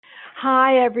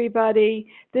Hi, everybody.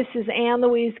 This is Ann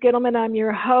Louise Gittleman. I'm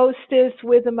your hostess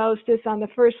with the mostess on the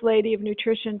First Lady of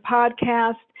Nutrition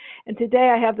podcast. And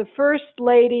today I have the First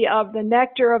Lady of the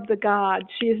Nectar of the Gods.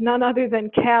 She is none other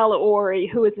than Cal Orey,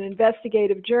 who is an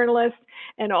investigative journalist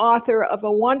and author of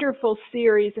a wonderful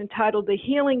series entitled the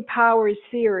Healing Powers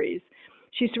Series.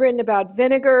 She's written about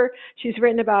vinegar, she's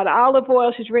written about olive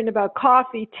oil, she's written about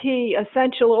coffee, tea,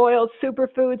 essential oils,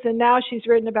 superfoods, and now she's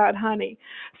written about honey.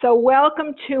 So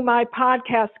welcome to my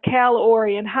podcast, Cal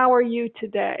Orey, and how are you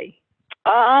today?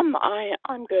 I'm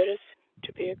good as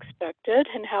to be expected.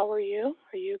 And how are you?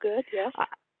 Are you good? Yes.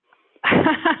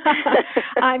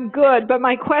 I'm good, but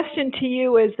my question to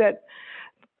you is that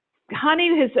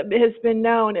honey has been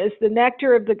known as the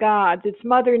nectar of the gods. It's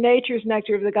Mother Nature's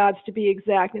nectar of the gods, to be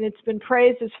exact, and it's been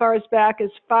praised as far as back as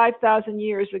 5,000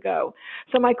 years ago.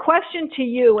 So my question to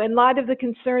you, in light of the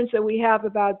concerns that we have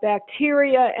about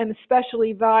bacteria and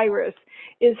especially virus,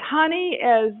 is honey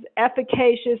as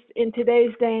efficacious in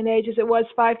today's day and age as it was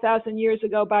 5,000 years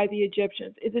ago by the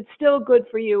Egyptians? Is it still good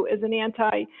for you as an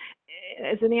antiviral,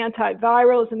 as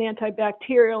an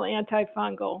antibacterial,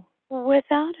 antifungal?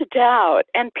 Without a doubt.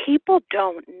 And people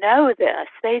don't know this.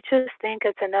 They just think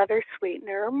it's another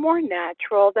sweetener, more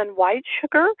natural than white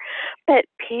sugar. But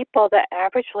people, the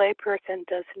average layperson,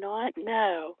 does not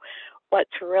know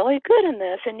what's really good in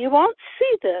this. And you won't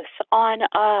see this on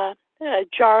a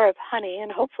jar of honey,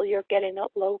 and hopefully you're getting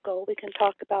it local. We can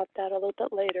talk about that a little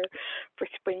bit later for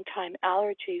springtime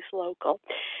allergies local.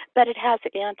 But it has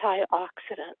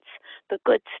antioxidants, the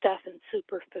good stuff in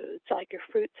superfoods like your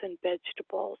fruits and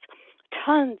vegetables,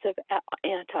 tons of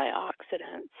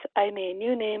antioxidants. I mean,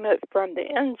 you name it, from the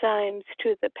enzymes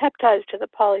to the peptides to the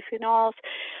polyphenols,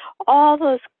 all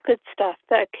those good stuff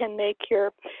that can make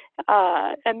your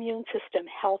immune system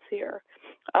healthier.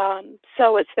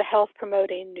 So it's the health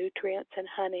promoting nutrients in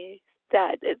honey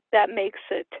that makes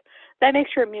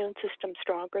your immune system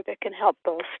stronger, that can help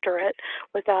bolster it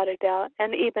without a doubt,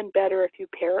 and even better if you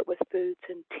pair it with foods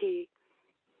and tea.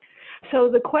 So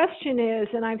the question is,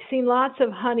 and I've seen lots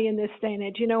of honey in this day and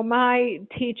age. You know, my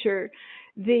teacher,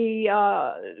 the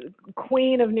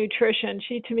queen of nutrition,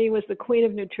 she to me was the queen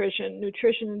of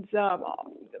nutrition's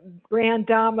grand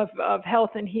dame of health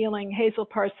and healing, Hazel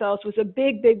Parcells, was a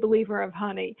big believer of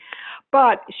honey.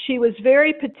 But she was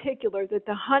very particular that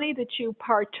the honey that you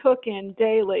partook in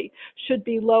daily should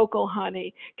be local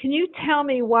honey. Can you tell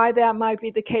me why that might be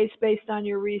the case based on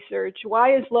your research?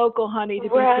 Why is local honey to be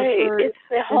preferred It's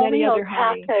the than any other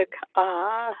honey?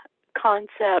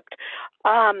 Concept.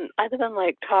 I live in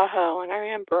Lake Tahoe, and I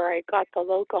remember I got the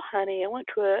local honey. I went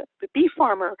to a bee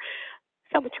farmer.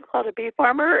 Is that what you call it, a bee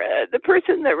farmer? The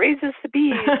person that raises the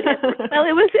bees. Well,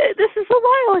 this is a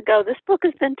while ago. This book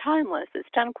has been timeless. It's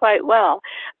done quite well.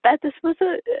 But this was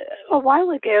a while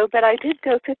ago, but I did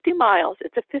go 50 miles.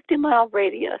 It's a 50-mile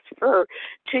radius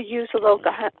to use a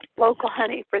local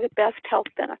honey for the best health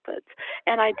benefits.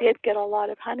 And I did get a lot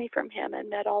of honey from him and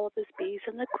met all of his bees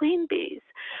and the queen bees.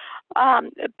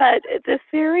 But the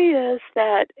theory is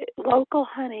that local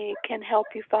honey can help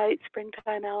you fight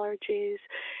springtime allergies,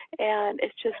 and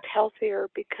it's just healthier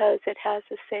because it has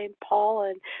the same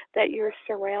pollen that you're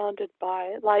surrounded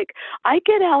by. Like, I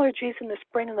get allergies in the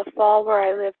spring and the fall where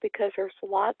I live because there's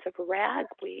lots of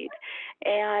ragweed,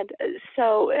 and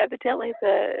so evidently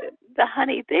the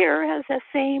honey there has the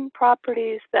same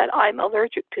properties that I'm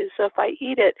allergic to, so if I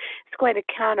eat it, it's going to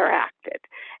counteract it.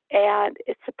 And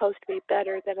it's supposed to be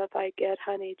better than if I get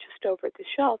honey just over the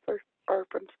shelf or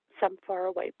from some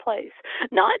faraway place.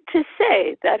 Not to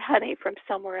say that honey from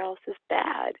somewhere else is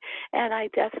bad, and I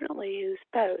definitely use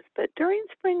both. But during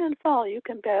spring and fall, you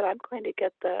can bet I'm going to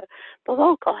get the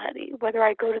local honey, whether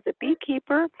I go to the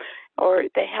beekeeper or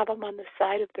they have them on the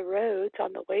side of the roads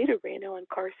on the way to Reno and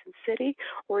Carson City,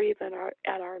 or even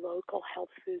at our local health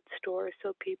food store,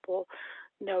 so people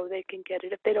know they can get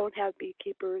it. If they don't have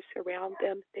beekeepers around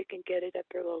them, they can get it at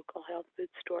their local health food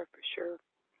store for sure.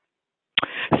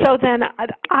 So then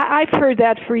I've heard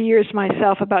that for years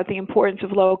myself about the importance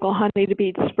of local honey to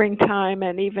beat springtime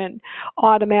and even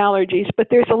autumn allergies. But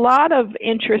there's a lot of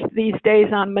interest these days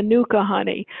on Manuka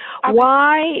honey.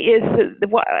 Why is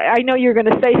I know you're going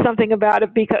to say something about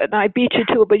it because and I beat you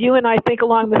to it, but you and I think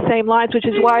along the same lines, which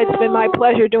is why it's been my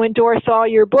pleasure to endorse all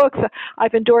your books.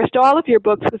 I've endorsed all of your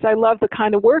books because I love the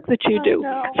kind of work that you do.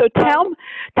 So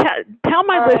tell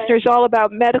my listeners all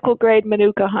about medical grade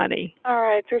Manuka honey. All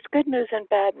right, there's good news and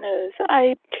bad bad news.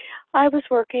 I was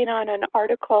working on an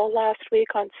article last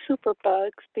week on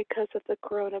superbugs because of the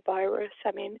coronavirus.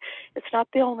 I mean, it's not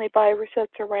the only virus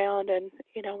that's around, and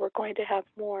we're going to have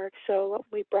more. So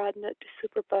we broadened it to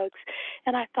superbugs,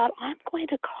 and I thought I'm going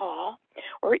to call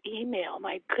or email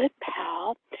my good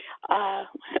pal.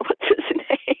 What's his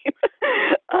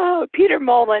name? Peter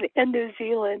Mullen in New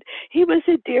Zealand. He was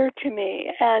a dear to me,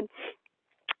 and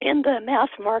in the Mass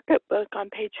Market book on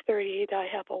page 38, I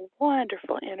have a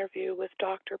wonderful interview with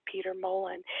Dr. Peter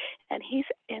Mullen, and he's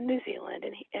in New Zealand,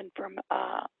 and from,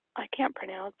 I can't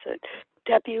pronounce it,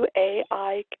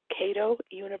 WAI Cato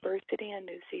University in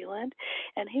New Zealand,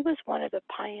 and he was one of the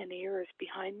pioneers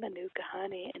behind Manuka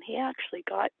honey, and he actually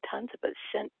got tons of it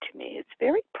sent to me. It's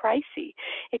very pricey.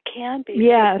 It can be.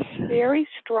 Yes. Very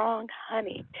strong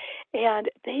honey, and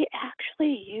they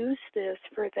actually use this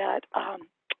for that,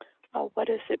 what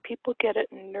is it? People get it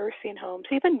in nursing homes,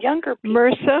 even younger people.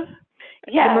 MRSA?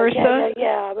 Yeah, MRSA?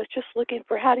 yeah. I was just looking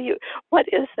for what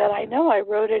is that? I know I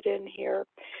wrote it in here,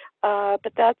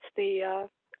 but that's the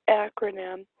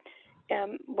acronym,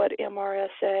 what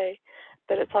MRSA,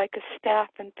 but it's like a staph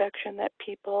infection that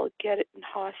people get it in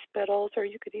hospitals, or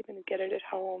you could even get it at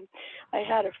home. I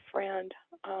had a friend,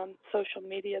 social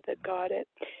media, that got it.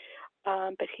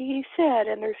 But he said,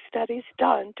 and there's studies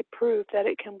done to prove that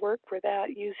it can work for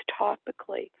that, used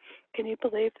topically. Can you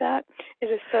believe that? It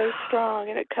is so strong,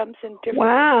 and it comes in different.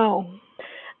 Wow.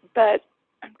 But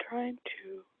I'm trying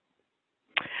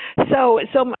to. So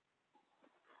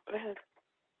Go ahead.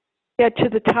 Get to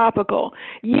the topical.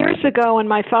 Years ago, when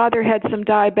my father had some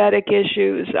diabetic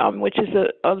issues, which is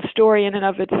a story in and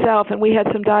of itself, and we had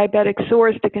some diabetic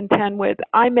sores to contend with,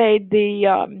 I made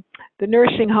the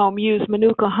nursing home use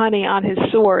Manuka honey on his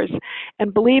sores,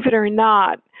 and believe it or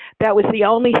not, that was the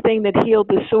only thing that healed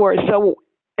the sores. So,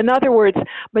 in other words,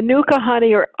 Manuka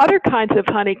honey or other kinds of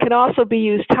honey can also be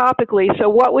used topically. So,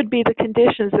 what would be the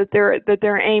conditions that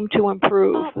they're aimed to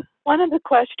improve? One of the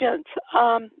questions.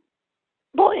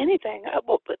 Well, anything.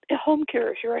 But home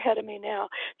cures, you're ahead of me now.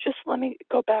 Just let me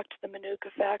go back to the Manuka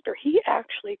factor. He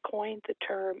actually coined the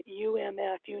term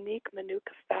UMF, unique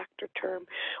Manuka factor term,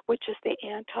 which is the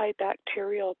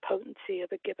antibacterial potency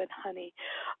of a given honey.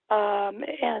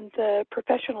 And the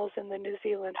professionals in the New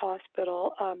Zealand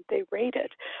hospital, they rate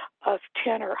it of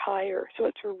 10 or higher, so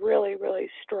it's really, really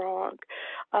strong.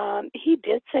 He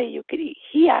did say you could eat.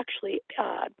 He actually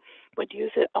would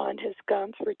use it on his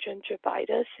gums for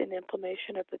gingivitis and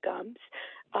inflammation of the gums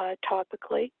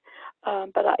topically.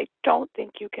 But I don't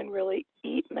think you can really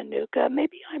eat Manuka.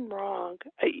 Maybe I'm wrong.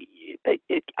 But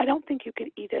I don't think you could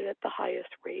eat it at the highest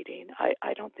rating.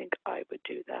 I don't think I would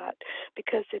do that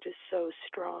because it is so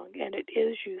strong. And it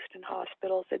is used in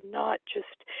hospitals, and not just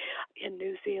in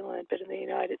New Zealand, but in the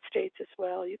United States as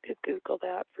well. You could Google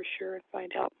that for sure and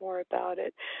find out more about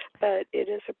it. But it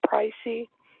is a pricey,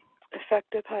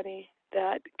 effective honey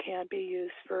that can be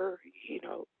used for,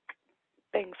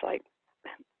 things like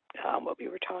what we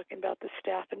were talking about, the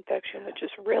staph infection, which is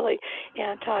really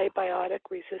antibiotic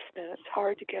resistant. It's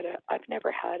hard to get it. I've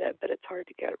never had it, but it's hard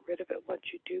to get rid of it once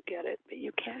you do get it, but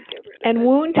you can get rid of it. And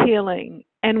wound healing.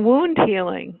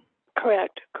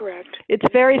 Correct. It's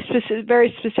very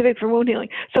specific for wound healing.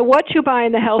 So what you buy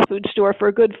in the health food store for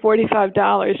a good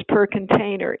 $45 per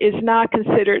container is not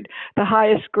considered the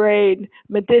highest grade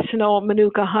medicinal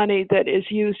Manuka honey that is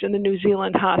used in the New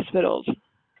Zealand hospitals.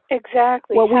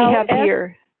 Exactly. What we have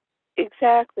here.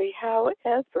 Exactly.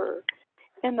 However,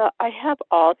 I have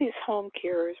all these home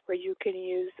cures where you can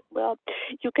use,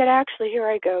 you could actually, here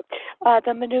I go,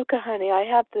 the Manuka honey. I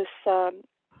have this,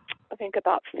 I think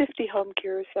about 50 home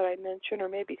cures that I mentioned, or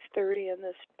maybe 30 in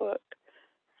this book.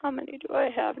 How many do I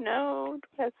have now? Do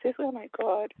I have 50? Oh my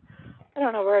God. I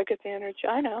don't know where I get the energy.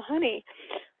 I know, honey.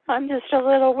 I'm just a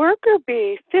little worker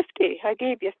bee. 50. I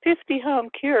gave you 50 home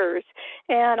cures,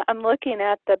 and I'm looking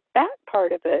at the back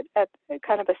part of it, at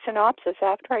kind of a synopsis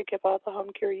after I give all the home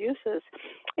cure uses.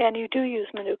 And you do use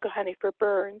Manuka honey for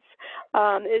burns.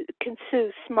 It can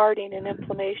soothe smarting and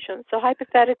inflammation. So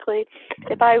hypothetically,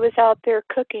 if I was out there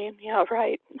cooking, not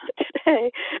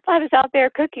today, if I was out there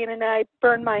cooking and I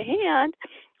burned my hand,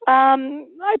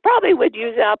 I probably would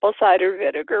use apple cider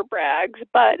vinegar, Bragg's,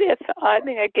 but if I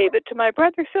think I gave it to my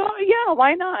brother, so yeah,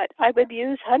 why not? I would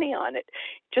use honey on it.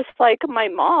 Just like my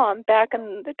mom back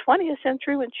in the 20th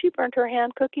century when she burned her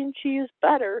hand cooking, she used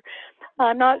butter.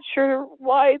 I'm not sure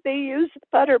why they used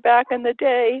butter back in the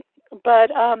day,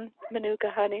 but Manuka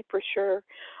honey for sure.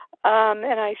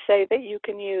 And I say that you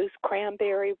can use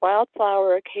cranberry,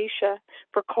 wildflower, acacia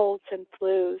for colds and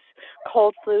flus.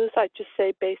 Cold flus, I just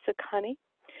say basic honey.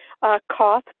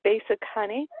 Cough Basic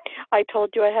Honey. I told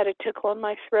you I had a tickle in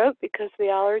my throat because of the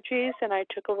allergies, and I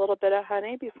took a little bit of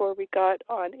honey before we got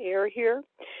on air here.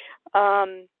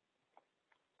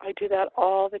 I do that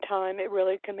all the time. It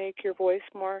really can make your voice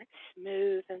more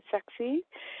smooth and sexy.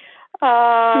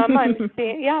 I'm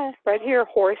seeing, yeah, right here,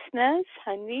 hoarseness,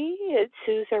 honey. It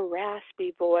soothes a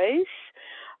raspy voice.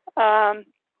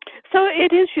 So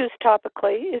it is used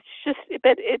topically. It's just,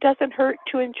 but it doesn't hurt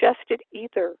to ingest it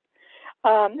either.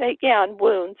 Again,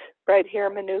 wounds, right here,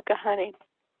 Manuka honey.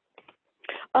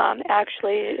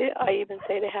 Actually, I even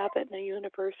say to have it in a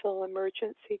universal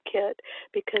emergency kit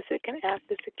because it can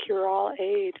act as a cure-all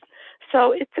aid.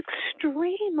 So it's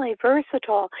extremely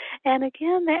versatile. And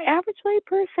again, the average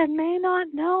layperson may not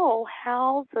know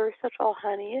how versatile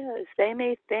honey is. They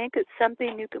may think it's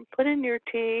something you can put in your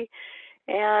tea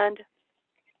and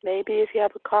maybe if you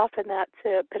have a cough and that's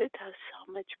it, but it does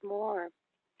so much more.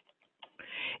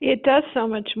 It does so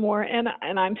much more, and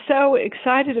I'm so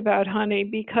excited about honey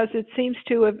because it seems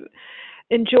to have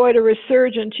enjoyed a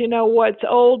resurgence. You know, what's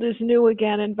old is new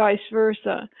again and vice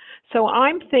versa. So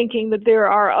I'm thinking that there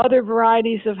are other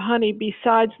varieties of honey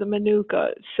besides the Manuka.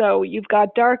 So you've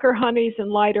got darker honeys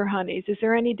and lighter honeys. Is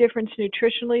there any difference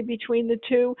nutritionally between the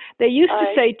two? They used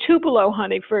to say Tupelo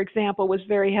honey, for example, was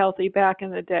very healthy back in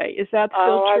the day. Is that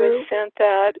still true? I was sent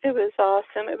that. It was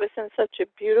awesome. It was in such a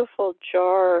beautiful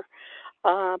jar.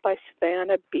 By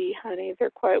Savannah Bee Honey. They're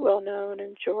quite well known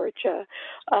in Georgia.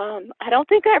 I don't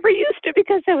think I ever used it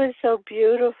because it was so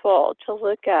beautiful to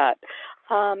look at.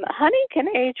 Honey can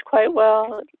age quite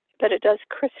well, but it does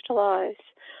crystallize.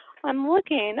 I'm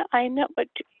looking. I know, but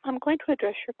I'm going to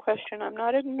address your question. I'm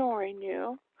not ignoring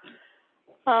you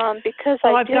because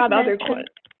I did got other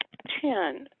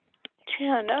mention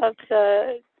 10 of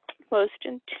the most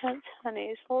intense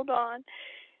honeys. Hold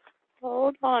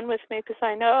on with me because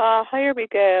I know, here we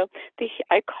go.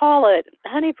 I call it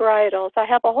honey varietals. I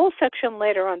have a whole section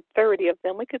later on 30 of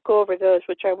them. We could go over those,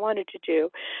 which I wanted to do.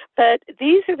 But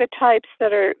these are the types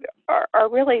that are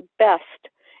really best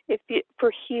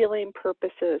for healing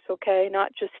purposes, okay?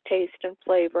 Not just taste and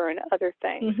flavor and other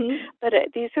things. Mm-hmm. But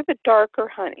these are the darker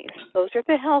honeys. Those are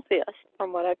the healthiest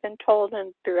from what I've been told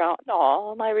and throughout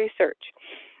all my research.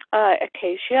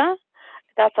 Acacia.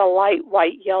 That's a light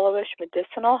white yellowish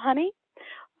medicinal honey.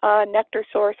 Nectar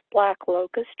source black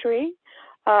locust tree.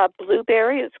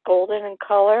 Blueberry, it's golden in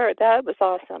color. That was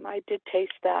awesome. I did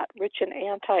taste that. Rich in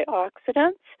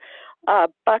antioxidants.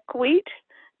 Buckwheat,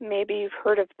 maybe you've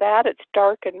heard of that. It's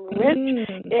dark and rich.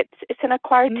 It's an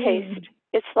acquired taste.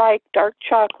 It's like dark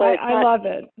chocolate. I love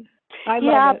it. I love it.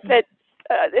 Yeah, but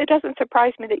it doesn't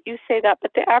surprise me that you say that,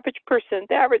 but the average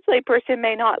lay person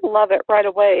may not love it right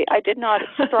away. I did not.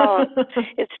 It's strong.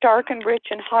 It's dark and rich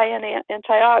and high in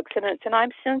antioxidants. And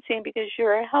I'm sensing, because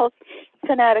you're a health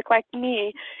fanatic like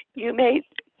me, you may,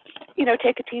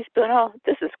 take a teaspoon. Oh,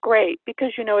 this is great,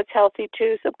 because it's healthy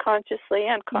too, subconsciously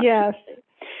and consciously. Yes.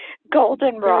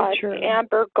 Goldenrod,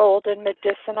 amber golden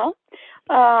medicinal.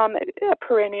 A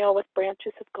perennial with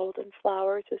branches of golden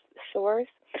flowers is the source.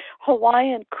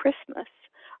 Hawaiian Christmas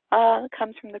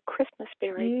comes from the Christmas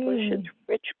berry bush. It's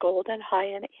rich golden, high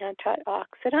in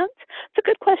antioxidants. It's a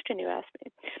good question you asked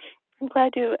me. I'm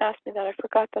glad you asked me that. I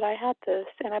forgot that I had this,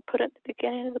 and I put it at the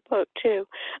beginning of the book, too.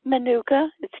 Manuka,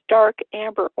 it's dark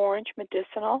amber orange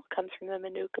medicinal, comes from the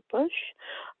Manuka bush.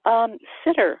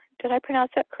 Cider, did I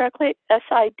pronounce that correctly?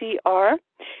 SIDR.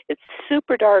 It's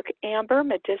super dark amber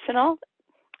medicinal,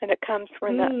 and it comes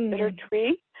from that cider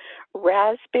tree.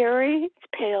 Raspberry, it's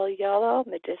pale yellow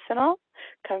medicinal,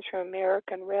 comes from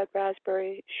American red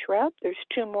raspberry shrub. There's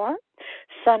 2 more.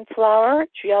 Sunflower,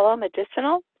 it's yellow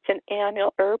medicinal. It's an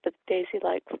annual herb with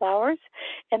daisy-like flowers.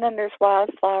 And then there's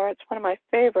wildflower. It's one of my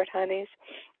favorite honeys.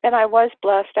 And I was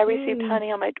blessed. I received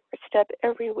honey on my doorstep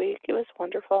every week. It was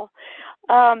wonderful.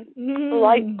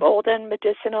 Light golden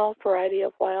medicinal variety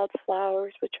of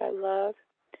wildflowers, which I love.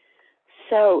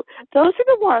 So those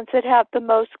are the ones that have the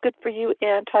most good for you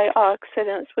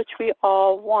antioxidants, which we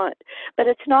all want. But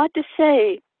it's not to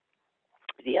say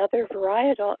the other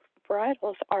varietals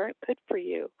aren't good for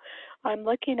you. I'm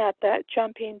looking at that,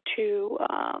 jumping to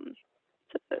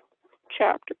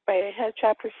chapter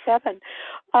 7.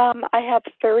 I have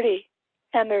 30,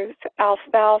 and there's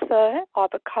alfalfa,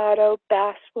 avocado,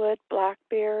 basswood,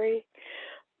 blackberry,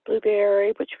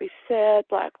 blueberry, which we said,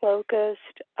 black locust.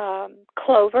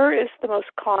 Clover is the most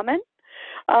common.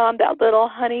 That little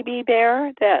honeybee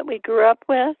bear that we grew up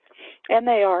with. and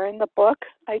they are in the book.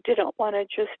 I didn't want to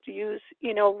just use,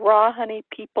 raw honey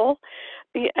people.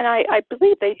 And I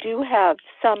believe they do have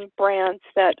some brands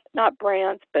that, not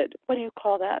brands, but what do you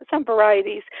call that? Some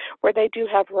varieties where they do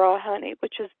have raw honey,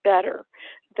 which is better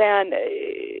than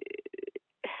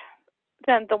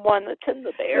the one that's in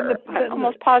the bear. I'm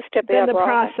almost positive they have raw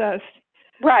honey. Processed.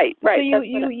 Right. So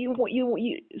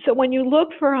so when you look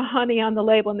for a honey on the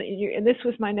label, and this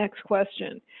was my next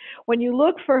question, when you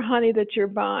look for honey that you're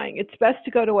buying, it's best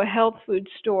to go to a health food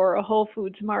store, a Whole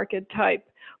Foods market type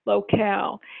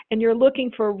locale, and you're looking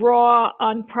for raw,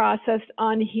 unprocessed,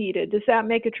 unheated. Does that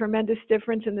make a tremendous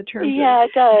difference in the terms Yeah, of,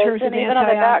 it does. in terms And of even on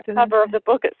the back antioxidants? cover of the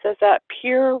book, it says that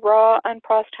pure, raw,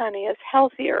 unprocessed honey is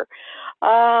healthier,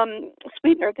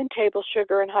 sweetener than table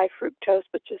sugar and high fructose,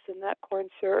 which is in that corn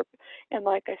syrup. And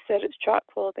like I said, it's chock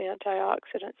full of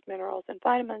antioxidants, minerals, and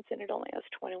vitamins, and it only has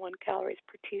 21 calories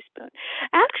per teaspoon.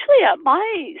 Actually, at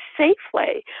my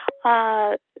Safeway,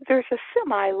 there's a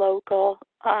semi-local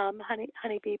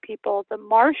honeybee people, the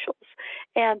Marshalls,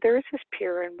 and theirs is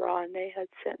pure and raw, and they had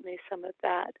sent me some of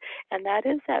that, and that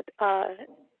is at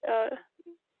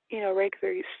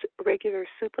regular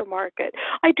supermarket.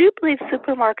 I do believe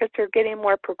supermarkets are getting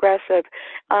more progressive,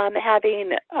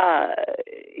 having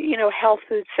health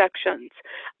food sections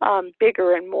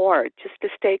bigger and more, just to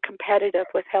stay competitive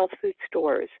with health food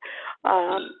stores.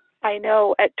 I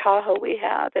know at Tahoe we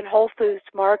have, and Whole Foods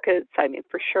markets,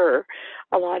 for sure,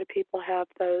 a lot of people have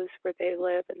those where they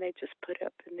live, and they just put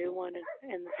up a new one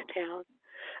in this town.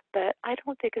 But I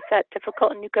don't think it's that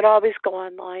difficult, and you could always go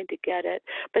online to get it.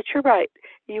 But you're right.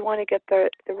 You want to get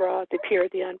the raw, the pure,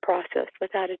 the unprocessed,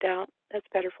 without a doubt. That's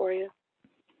better for you.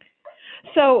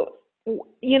 So,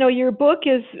 your book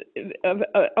is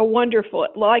a wonderful,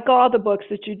 like all the books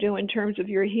that you do in terms of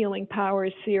your Healing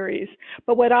Powers series.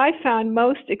 But what I found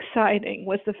most exciting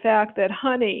was the fact that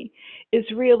honey is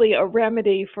really a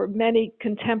remedy for many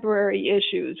contemporary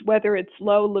issues, whether it's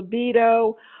low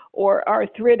libido or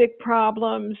arthritic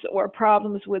problems or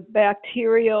problems with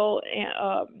bacterial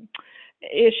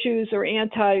issues or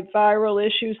antiviral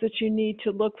issues that you need to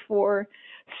look for.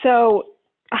 So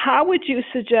how would you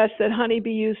suggest that honey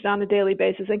be used on a daily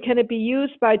basis? And can it be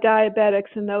used by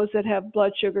diabetics and those that have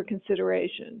blood sugar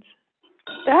considerations?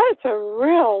 That's a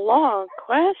real long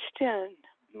question.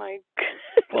 My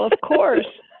goodness. Well, of course.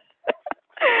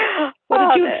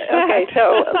 What did you expect? Okay,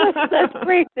 so let's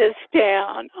break this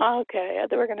down. Okay,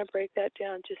 we're going to break that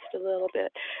down just a little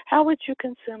bit. How would you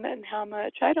consume it and how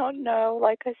much? I don't know.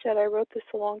 Like I said, I wrote this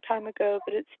a long time ago,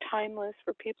 but it's timeless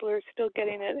for people who are still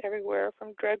getting it everywhere,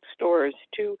 from drugstores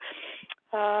to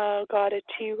a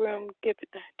tea room gift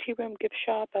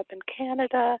shop up in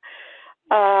Canada,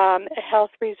 a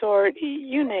health resort,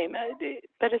 you name it.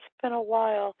 But it's been a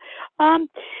while.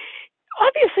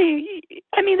 Obviously,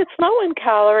 it's low in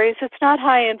calories, it's not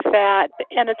high in fat,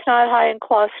 and it's not high in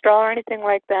cholesterol or anything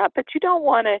like that, but you don't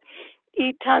want to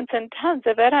eat tons and tons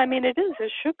of it. It is a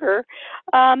sugar.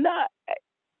 I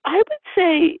would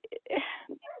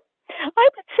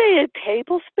say a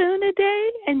tablespoon a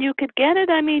day, and you could get it.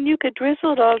 You could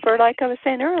drizzle it over, like I was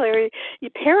saying earlier, you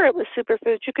pair it with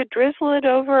superfoods. You could drizzle it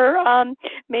over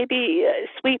maybe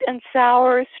sweet and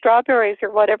sour strawberries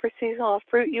or whatever seasonal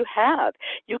fruit you have.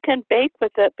 You can bake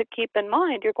with it, but keep in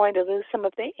mind you're going to lose some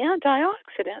of the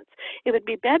antioxidants. It would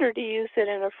be better to use it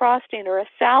in a frosting or a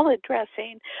salad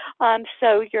dressing,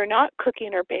 so you're not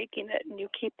cooking or baking it, and you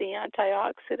keep the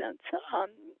antioxidants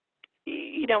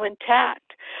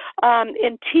intact.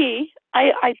 In tea,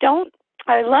 I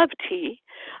love tea.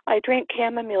 I drink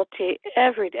chamomile tea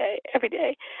every day,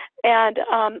 and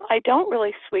I don't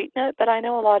really sweeten it, but I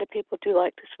know a lot of people do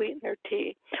like to sweeten their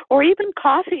tea, or even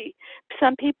coffee.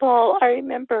 Some people, I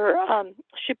remember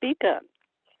Shabika,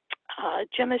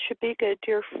 Gemma Shabika, a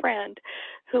dear friend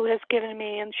who has given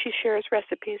me, and she shares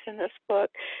recipes in this book,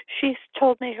 she's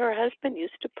told me her husband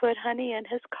used to put honey in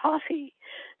his coffee.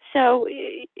 So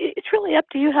it's really up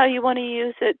to you how you want to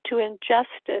use it to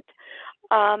ingest it.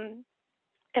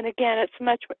 And again, it's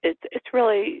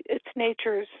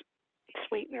nature's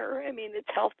sweetener. It's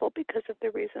helpful because of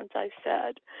the reasons I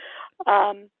said.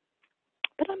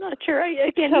 But I'm not sure.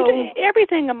 Again,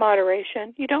 everything in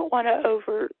moderation. You don't want to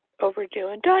overdo.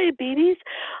 And diabetes.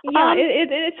 Yeah,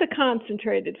 it's a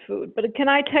concentrated food. But can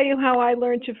I tell you how I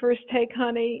learned to first take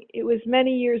honey? It was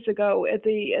many years ago at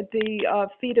the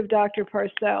feet of Dr.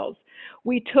 Parcells.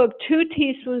 We took 2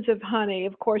 teaspoons of honey.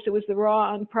 Of course, it was the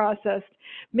raw, unprocessed.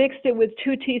 Mixed it with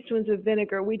 2 teaspoons of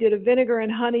vinegar. We did a vinegar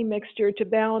and honey mixture to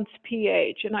balance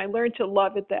pH, and I learned to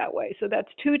love it that way. So that's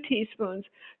 2 teaspoons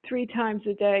 3 times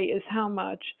a day is how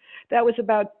much? That was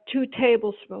about 2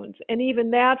 tablespoons. And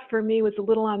even that for me was a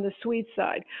little on the sweet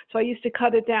side. So I used to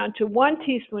cut it down to 1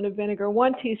 teaspoon of vinegar,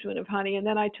 1 teaspoon of honey, and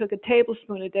then I took a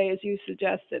tablespoon a day as you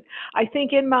suggested. I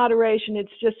think in moderation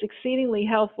it's just exceedingly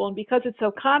helpful, and because it's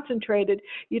so concentrated,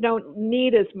 you don't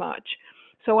need as much.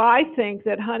 So I think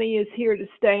that honey is here to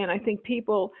stay, and I think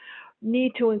people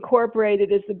need to incorporate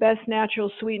it as the best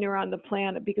natural sweetener on the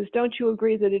planet, because don't you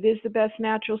agree that it is the best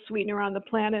natural sweetener on the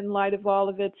planet in light of all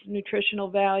of its nutritional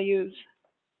values?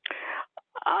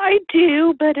 I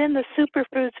do, but in the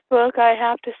superfoods book, I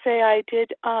have to say I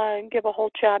did give a whole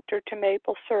chapter to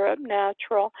maple syrup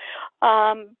natural.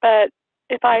 But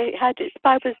if I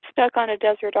was stuck on a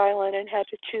desert island and had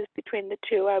to choose between the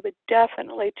two, I would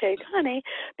definitely take honey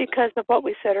because of what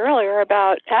we said earlier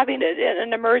about having it in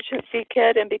an emergency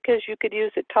kit, and because you could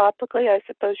use it topically, I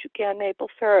suppose you can maple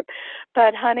syrup.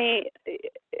 But honey,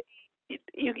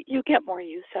 you get more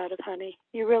use out of honey.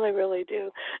 You really, really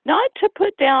do. Not to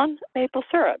put down maple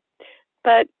syrup,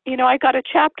 but, you know, I got a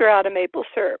chapter out of maple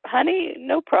syrup. Honey,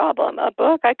 no problem. A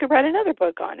book, I could write another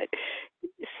book on it.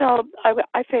 So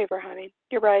I favor honey.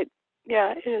 You're right.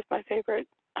 Yeah, it is my favorite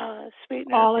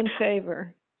sweetener. All in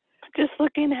favor. Just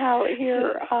looking how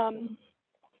here.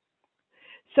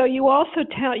 So you also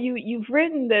you've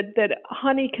written that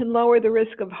honey can lower the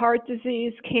risk of heart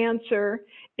disease, cancer,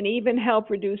 and even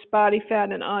help reduce body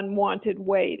fat and unwanted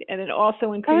weight. And it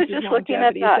also increases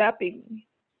longevity.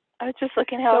 I was just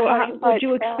looking how. Would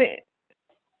you expand?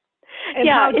 And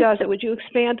how does it? Would you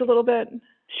expand a little bit?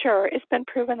 Sure. It's been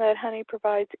proven that honey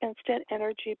provides instant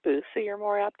energy boost, so you're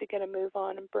more apt to get a move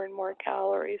on and burn more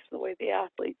calories the way the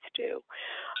athletes do.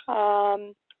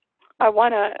 I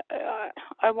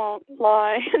won't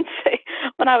lie and say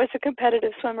when I was a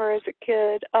competitive swimmer as a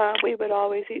kid, we would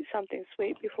always eat something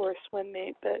sweet before a swim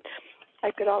meet, but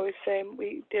I could always say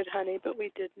we did honey, but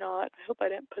we did not. I hope I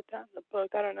didn't put that in the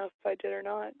book. I don't know if I did or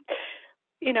not.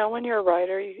 You know, when you're a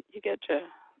writer, you get to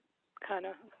kind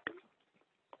of,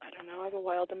 I don't know, I have a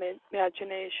wild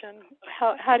imagination.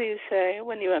 How do you say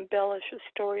when you embellish a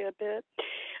story a bit?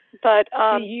 But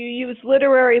you use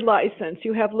literary license.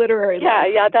 You have literary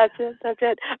license. Yeah, that's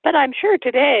it. But I'm sure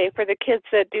today for the kids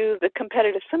that do the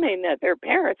competitive swimming, that their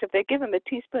parents, if they give them a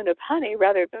teaspoon of honey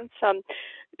rather than some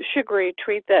sugary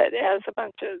treat that has a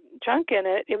bunch of junk in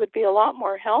it, it would be a lot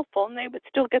more helpful, and they would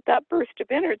still get that burst of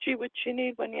energy which you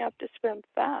need when you have to swim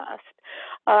fast.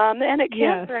 And it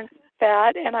can burn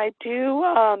fat, and I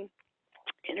do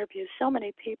interview so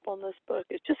many people in this book.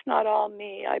 It's just not all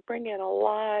me. I bring in a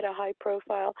lot of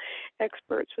high-profile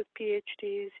experts with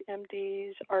PhDs,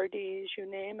 MDs, RDs, you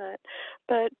name it.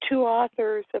 But 2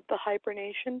 authors of the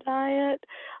hibernation diet,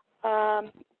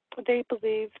 they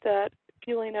believe that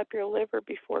fueling up your liver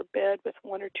before bed with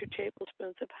 1 or 2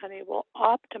 tablespoons of honey will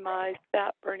optimize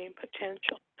fat burning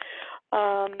potential.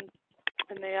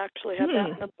 And they actually have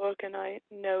that in the book, and I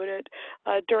noted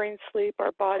during sleep,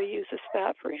 our body uses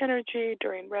fat for energy.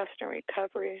 During rest and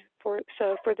recovery,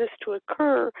 so for this to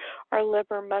occur, our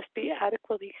liver must be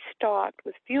adequately stocked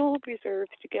with fuel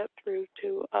reserves to get through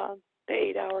to the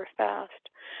 8-hour fast.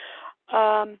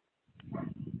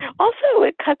 Also,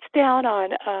 it cuts down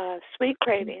on sweet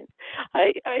cravings.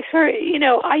 I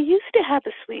used to have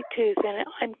a sweet tooth,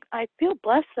 and I feel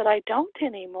blessed that I don't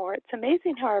anymore. It's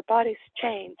amazing how our bodies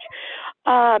change.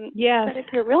 Yes. But if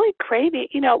you're really craving,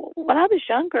 when I was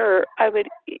younger,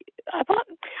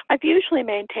 I've usually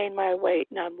maintained my weight,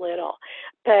 and I'm little.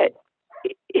 But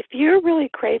if you're really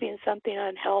craving something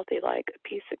unhealthy, like a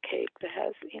piece of cake that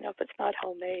has, if it's not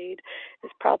homemade,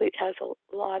 it probably has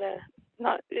a lot of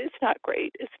it's not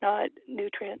great. It's not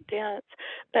nutrient dense.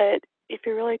 But if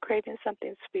you're really craving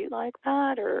something sweet like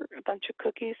that, or a bunch of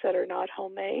cookies that are not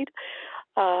homemade,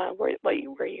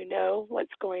 where you know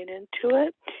what's going into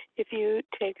it, if you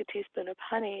take a teaspoon of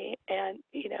honey and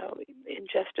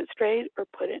ingest it straight, or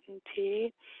put it in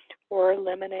tea or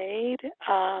lemonade,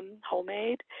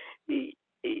 homemade,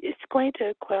 it's going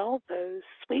to quell those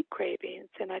sweet cravings.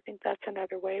 And I think that's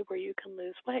another way where you can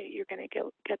lose weight. You're going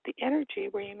to get the energy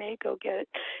where you may go get,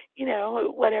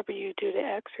 whatever you do to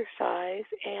exercise,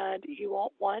 and you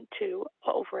won't want to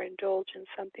overindulge in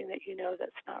something that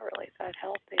that's not really that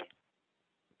healthy.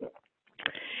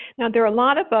 Now, there are a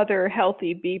lot of other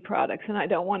healthy bee products, and I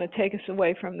don't want to take us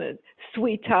away from the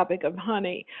sweet topic of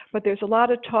honey, but there's a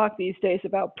lot of talk these days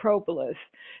about propolis.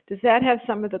 Does that have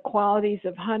some of the qualities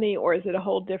of honey, or is it a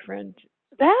whole different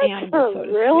animal, so to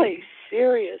speak? Really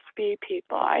serious bee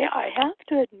people. I have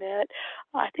to admit,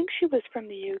 I think she was from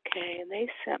the UK, and they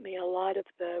sent me a lot of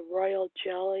the royal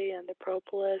jelly and the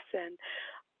propolis and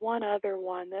one other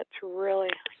one that's really,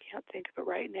 I can't think of it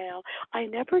right now. I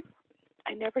never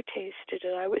tasted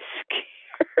it. I was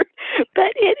scared.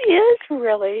 But it is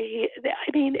really,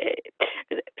 I mean,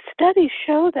 studies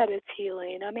show that it's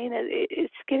healing. I mean,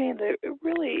 it's getting the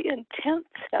really intense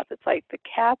stuff. It's like the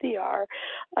caviar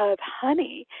of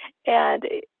honey. And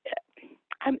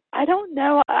I don't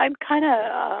know. I'm kind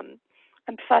of,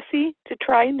 I'm fussy to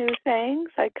try new things.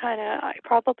 I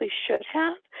probably should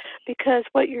have, because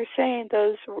what you're saying,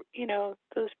 those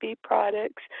bee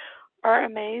products are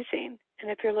amazing. And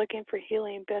if you're looking for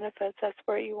healing benefits, that's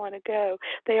where you want to go.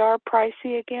 They are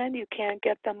pricey again. You can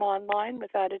get them online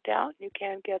without a doubt. You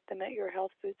can get them at your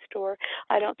health food store.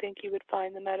 I don't think you would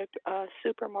find them at a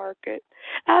supermarket.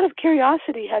 Out of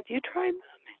curiosity, have you tried them?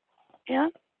 Yeah?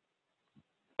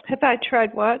 Have I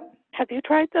tried what? Have you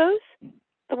tried those?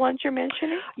 The ones you're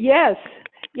mentioning? Yes.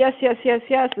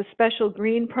 The special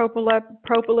green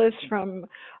propolis from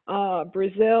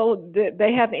Brazil.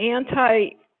 They have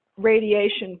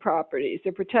anti-radiation properties.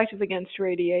 They're protective against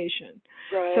radiation.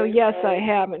 Right. So yes, right. I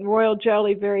have. And royal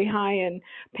jelly, very high in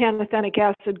pantothenic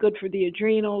acid, good for the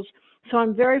adrenals. So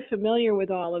I'm very familiar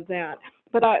with all of that.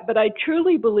 But I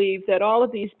truly believe that all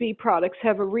of these bee products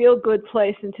have a real good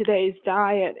place in today's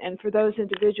diet. And for those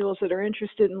individuals that are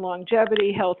interested in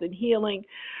longevity, health, and healing,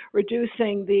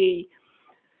 reducing the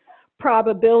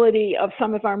probability of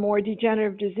some of our more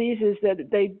degenerative diseases,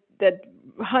 that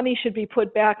honey should be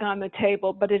put back on the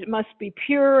table, but it must be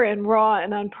pure and raw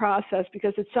and unprocessed,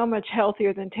 because it's so much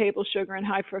healthier than table sugar and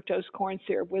high fructose corn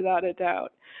syrup, without a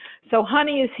doubt. So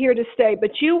honey is here to stay.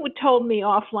 But you told me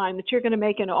offline that you're going to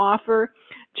make an offer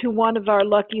to one of our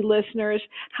lucky listeners.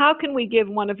 How can we give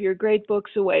one of your great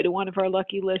books away to one of our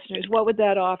lucky listeners? What would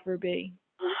that offer be?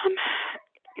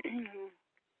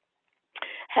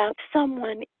 Have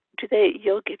someone,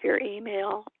 you'll give your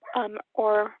email,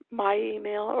 or my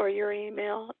email, or your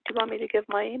email. Do you want me to give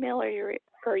my email, or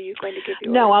are you going to give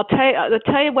yours? No, I'll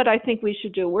tell you what I think we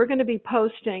should do. We're going to be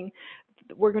posting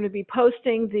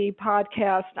the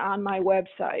podcast on my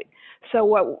website. So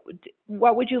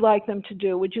what would you like them to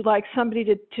do? Would you like somebody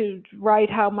to write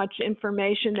how much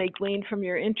information they gleaned from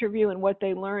your interview and what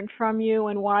they learned from you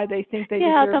and why they think they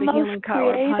deserve the healing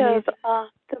power of honey?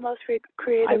 The most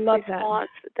creative response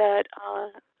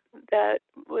that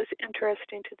was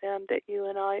interesting to them, that you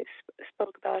and I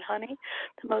spoke about honey.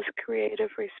 The most creative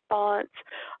response,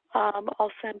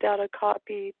 I'll send out a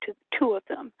copy to two of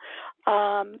them.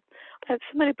 I have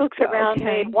so many books around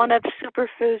me. One of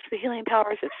Superfoods, The Healing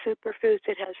Powers of Superfoods.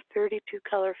 It has 32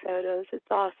 color photos.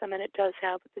 It's awesome, and it does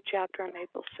have the chapter on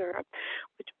maple syrup,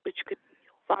 which could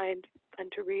find fun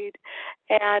to read.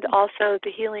 And also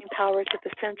The Healing Powers of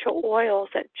Essential Oils,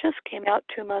 that just came out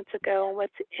 2 months ago. And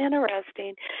what's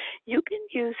interesting, you can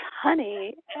use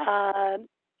honey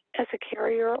as a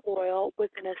carrier oil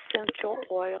with an essential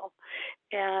oil,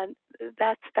 and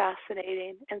that's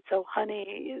fascinating. And so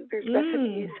honey, there's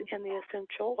recipes in the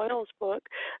Essential Oils book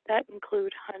that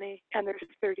include honey, and there's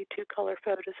 32 color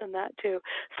photos in that too.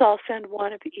 So I'll send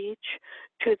one of each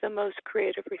to the most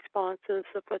creative responses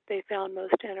of what they found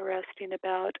most interesting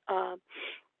about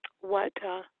what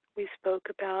we spoke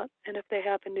about, and if they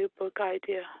have a new book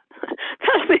idea.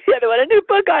 That's the other one, a new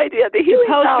book idea. The Healing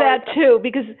Post Powers. that too,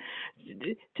 because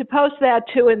to post that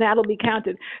too, and that'll be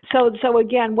counted. So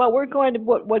again, what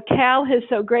Cal has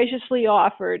so graciously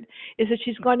offered is that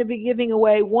she's going to be giving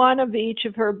away one of each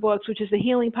of her books, which is The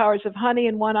Healing Powers of Honey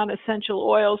and one on essential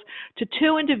oils, to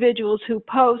two individuals who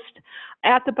post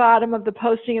at the bottom of the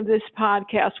posting of this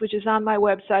podcast, which is on my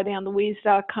website,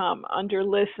 AnnLouise.com, under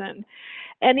Listen.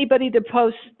 Anybody that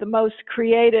posts the most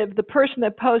creative, the person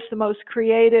that posts the most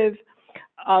creative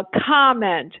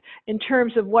comment in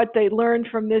terms of what they learned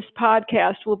from this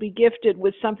podcast will be gifted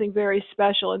with something very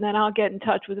special. And then I'll get in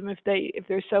touch with them if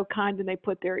they're so kind and they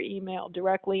put their email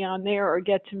directly on there, or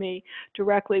get to me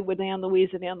directly with Ann Louise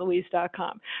at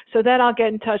AnnLouise.com. So then I'll get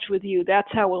in touch with you. That's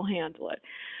how we'll handle it.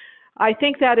 I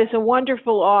think that is a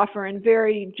wonderful offer and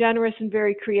very generous and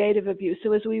very creative of you.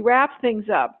 So as we wrap things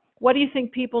up, what do you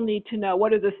think people need to know?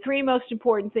 What are the three most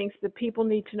important things that people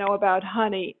need to know about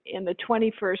honey in the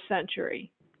 21st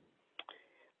century?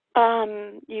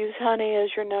 Use honey as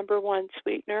your number one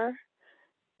sweetener.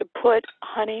 Put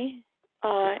honey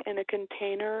in a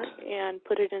container and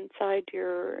put it inside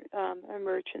your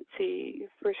emergency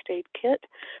first aid kit,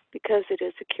 because it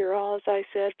is a cure-all, as I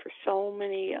said, for so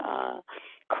many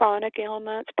chronic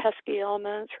ailments, pesky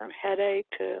ailments, from headache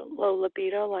to low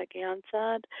libido, like Ann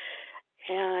said.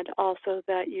 And also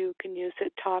that you can use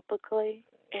it topically,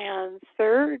 And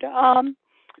third,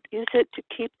 use it to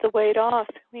keep the weight off.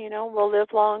 We'll live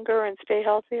longer and stay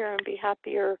healthier and be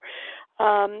happier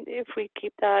if we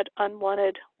keep that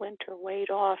unwanted winter weight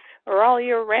off, or all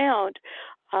year round.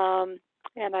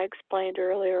 And I explained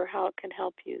earlier how it can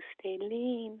help you stay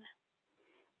lean.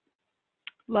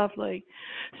 Lovely.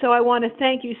 So I want to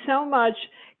thank you so much,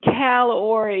 Cal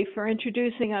Orey, for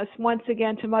introducing us once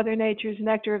again to Mother Nature's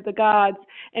Nectar of the Gods,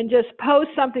 and just post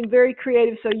something very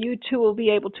creative so you too will be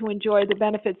able to enjoy the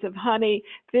benefits of honey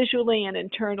visually and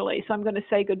internally. So I'm going to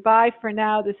say goodbye for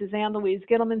now. This is Ann Louise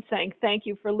Gittleman saying thank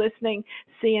you for listening.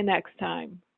 See you next time.